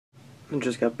I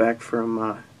just got back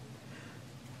from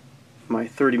my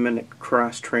 30-minute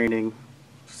cross-training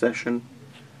session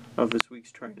of this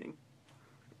week's training.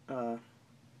 Uh,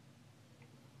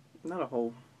 Not a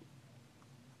whole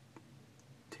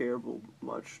terrible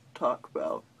much to talk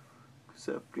about,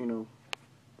 except, I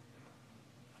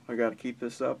gotta keep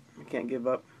this up. I can't give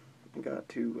up. I got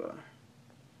to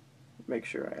make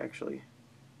sure I actually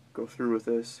go through with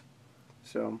this.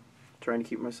 So, I'm trying to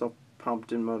keep myself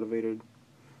pumped and motivated.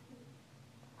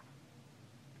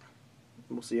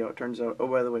 We'll see how it turns out. Oh,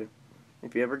 by the way,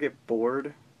 if you ever get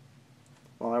bored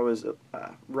while I was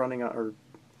running on, or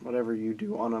whatever you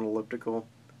do on an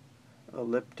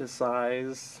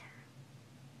ellipticize,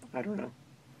 I don't know,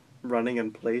 running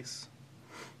in place,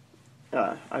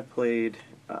 I played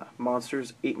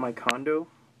Monsters Ate My Condo.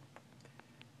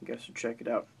 You guys should check it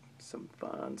out. Some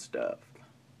fun stuff.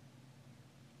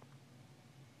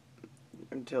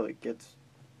 Until it gets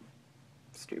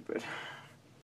stupid.